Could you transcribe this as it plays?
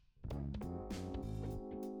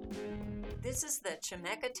This is the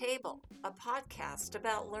ChemekeTable, a podcast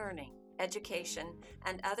about learning, education,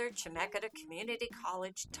 and other Chemeketa Community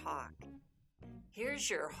College talk. Here's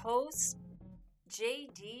your host,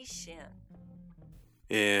 J.D. Shin.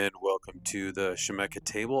 And welcome to the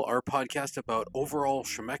ChemekeTable, our podcast about overall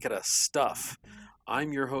Chemeketa stuff.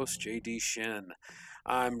 I'm your host, J.D. Shin.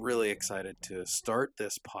 I'm really excited to start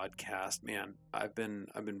this podcast. Man, I've been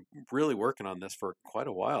really working on this for quite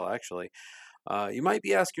a while, actually. You might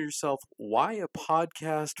be asking yourself, why a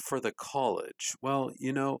podcast for the college? Well,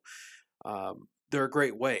 they're a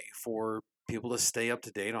great way for people to stay up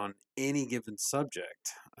to date on any given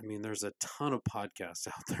subject. I mean, there's a ton of podcasts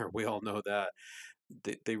out there. We all know that.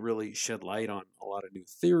 They really shed light on a lot of new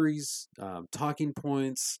theories, talking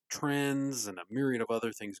points, trends, and a myriad of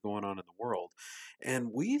other things going on in the world.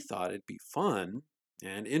 And we thought it'd be fun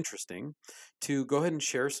and interesting to go ahead and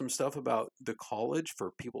share some stuff about the college for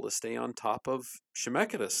people to stay on top of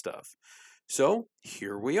Chemeketa stuff. So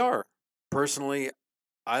here we are. Personally,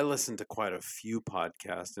 I listen to quite a few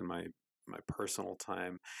podcasts in my personal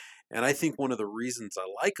time, and I think one of the reasons I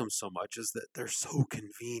like them so much is that they're so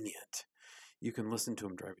convenient. You can listen to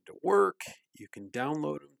them driving to work. You can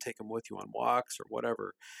download them, take them with you on walks or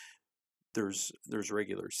whatever. There's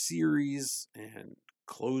regular series and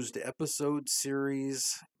closed episode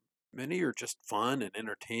series. Many are just fun and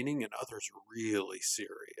entertaining, and others are really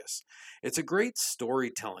serious. It's a great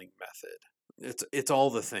storytelling method. It's all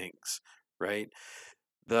the things, right?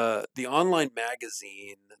 The online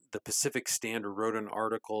magazine, the Pacific Standard, wrote an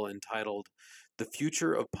article entitled "The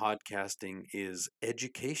Future of Podcasting is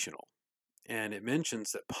Educational." And it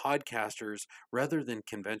mentions that podcasters, rather than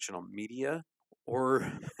conventional media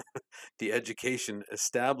or the education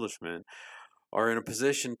establishment, are in a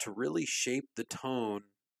position to really shape the tone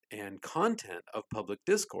and content of public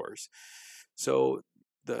discourse. So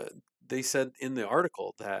they said in the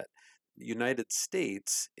article that the United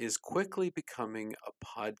States is quickly becoming a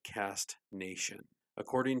podcast nation.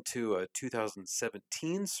 According to a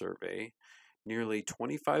 2017 survey, nearly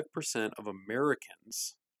 25% of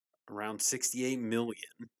Americans, around 68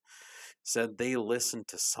 million, said they listen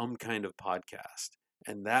to some kind of podcast.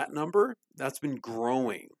 And that number, that's been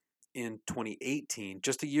growing. In 2018,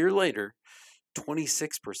 just a year later,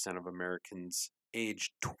 26% of Americans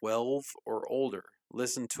aged 12 or older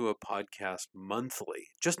listen to a podcast monthly,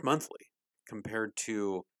 just monthly, compared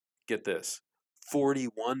to, get this,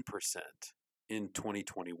 41% in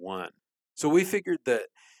 2021. So we figured that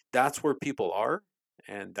that's where people are,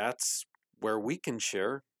 and that's where we can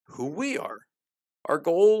share who we are. Our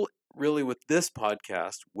goal really with this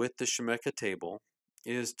podcast, with the ChemekeTable,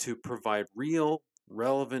 is to provide real,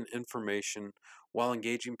 relevant information while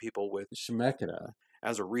engaging people with Chemeketa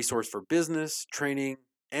as a resource for business, training,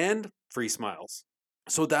 and free smiles.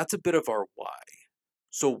 So that's a bit of our why.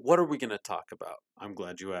 So what are we going to talk about? I'm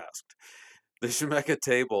glad you asked. The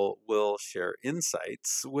ChemekeTable will share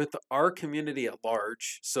insights with our community at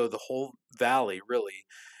large, so the whole valley really,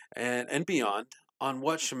 and beyond, on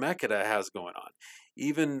what Chemeketa has going on,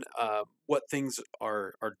 even what things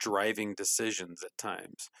are driving decisions at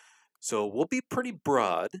times. So we'll be pretty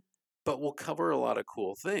broad, but we'll cover a lot of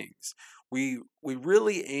cool things. We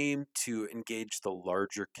really aim to engage the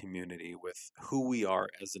larger community with who we are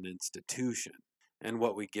as an institution and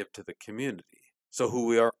what we give to the community. So who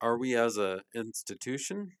we are we as an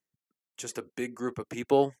institution? Just a big group of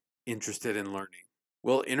people interested in learning.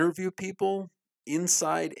 We'll interview people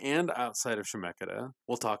inside and outside of Chemeketa.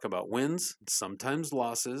 We'll talk about wins, sometimes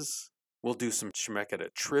losses. We'll do some Chemeketa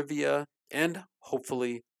trivia and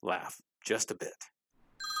hopefully laugh just a bit.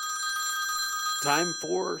 Time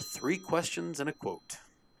for 3 questions and a quote.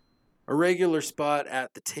 A regular spot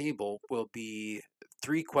at the table will be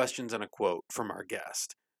 3 questions and a quote from our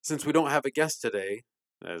guest. Since we don't have a guest today,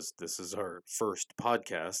 as this is our first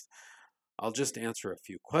podcast, I'll just answer a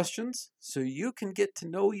few questions so you can get to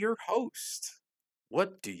know your host.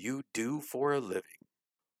 What do you do for a living?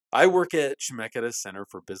 I work at Chemeketa Center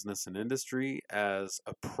for Business and Industry as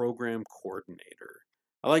a program coordinator.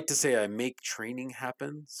 I like to say I make training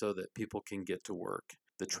happen so that people can get to work.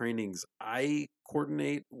 The trainings I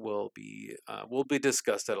coordinate will be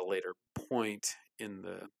discussed at a later point in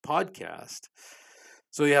the podcast,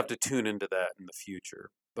 so you have to tune into that in the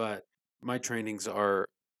future. But my trainings are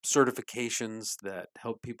certifications that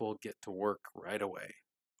help people get to work right away.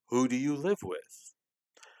 Who do you live with?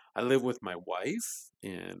 I live with my wife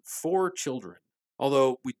and 4 children.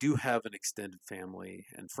 Although we do have an extended family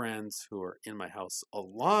and friends who are in my house a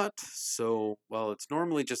lot, so while it's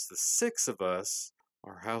normally just the 6 of us,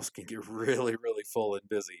 our house can get really, really full and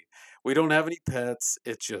busy. We don't have any pets,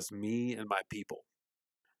 it's just me and my people.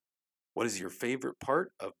 What is your favorite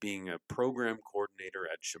part of being a program coordinator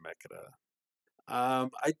at Chemeketa?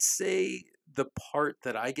 I'd say the part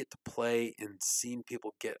that I get to play in seeing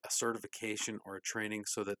people get a certification or a training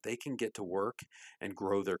so that they can get to work and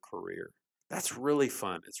grow their career. That's really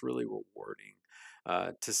fun. It's really rewarding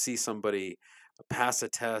to see somebody pass a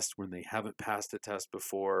test when they haven't passed a test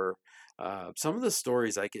before. Some of the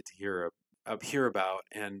stories I get to hear about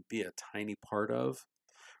and be a tiny part of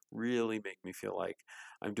really make me feel like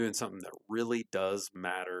I'm doing something that really does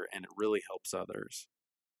matter and it really helps others.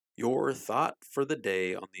 Your thought for the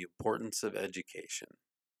day on the importance of education.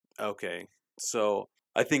 Okay, so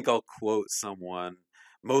I think I'll quote someone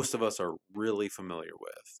most of us are really familiar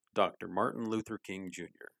with, Dr. Martin Luther King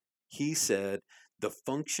Jr. He said, "The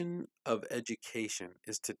function of education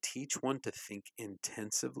is to teach one to think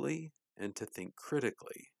intensively and to think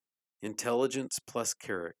critically. Intelligence plus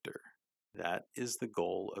character. That is the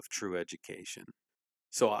goal of true education."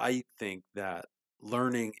 So I think that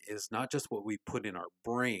learning is not just what we put in our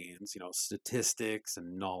brains, statistics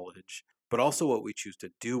and knowledge, but also what we choose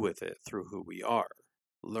to do with it through who we are.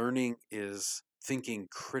 Learning is thinking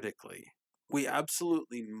critically. We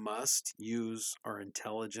absolutely must use our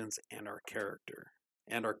intelligence and our character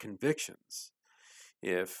and our convictions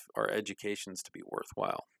if our education's to be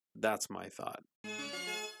worthwhile. That's my thought.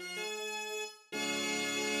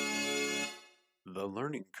 The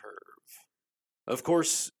learning curve. Of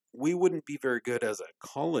course, we wouldn't be very good as a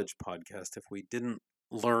college podcast if we didn't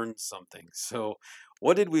learn something. So,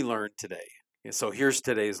 what did we learn today? So, here's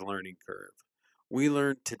today's learning curve. We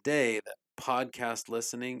learned today that podcast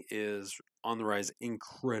listening is on the rise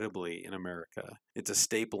incredibly in America. It's a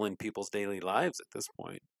staple in people's daily lives at this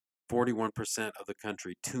point. 41% of the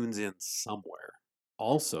country tunes in somewhere.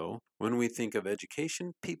 Also, when we think of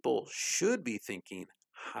education, people should be thinking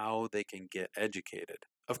how they can get educated.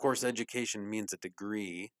 Of course, education means a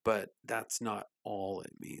degree, but that's not all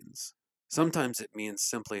it means. Sometimes it means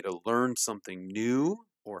simply to learn something new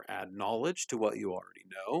or add knowledge to what you already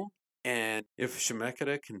know. And if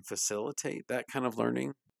Chemeketa can facilitate that kind of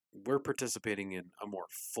learning, we're participating in a more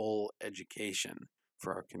full education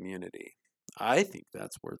for our community. I think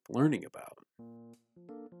that's worth learning about.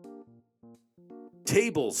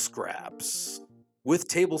 Table scraps. With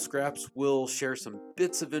table scraps, we'll share some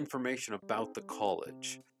bits of information about the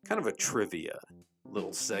college. Kind of a trivia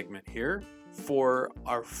little segment here. For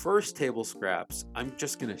our first table scraps, I'm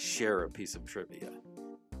just going to share a piece of trivia.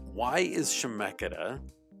 Why is Chemeketa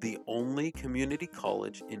the only community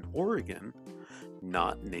college in Oregon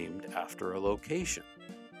not named after a location?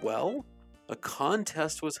 Well, a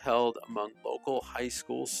contest was held among local high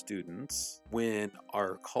school students when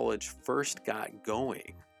our college first got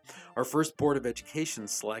going. Our first Board of Education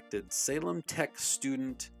selected Salem Tech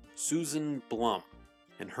student Susan Blum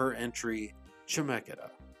and her entry, Chemeketa.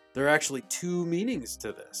 There are actually two meanings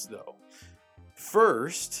to this, though.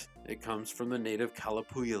 First, it comes from the native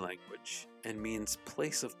Kalapuya language and means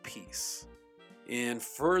place of peace. In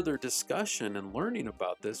further discussion and learning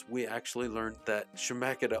about this, we actually learned that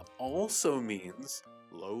Chemeketa also means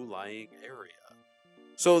low-lying area.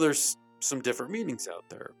 So there's some different meanings out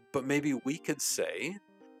there, but maybe we could say,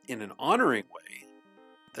 in an honoring way,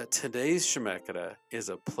 that today's Chemeketa is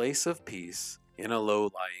a place of peace in a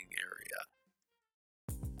low-lying area.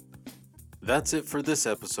 That's it for this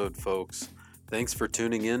episode, folks. Thanks for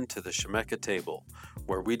tuning in to the ChemekeTable,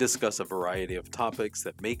 where we discuss a variety of topics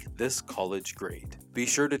that make this college great. Be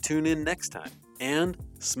sure to tune in next time and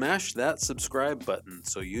smash that subscribe button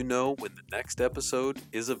so you know when the next episode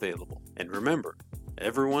is available. And remember,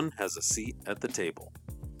 everyone has a seat at the table.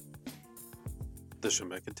 The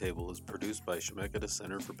ChemekeTable is produced by Chemeketa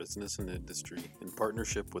Center for Business and Industry in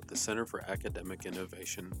partnership with the Center for Academic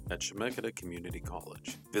Innovation at Chemeketa Community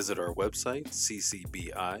College. Visit our website,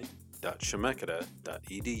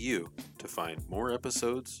 ccbi.chemeketa.edu, to find more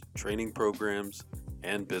episodes, training programs,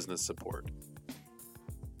 and business support.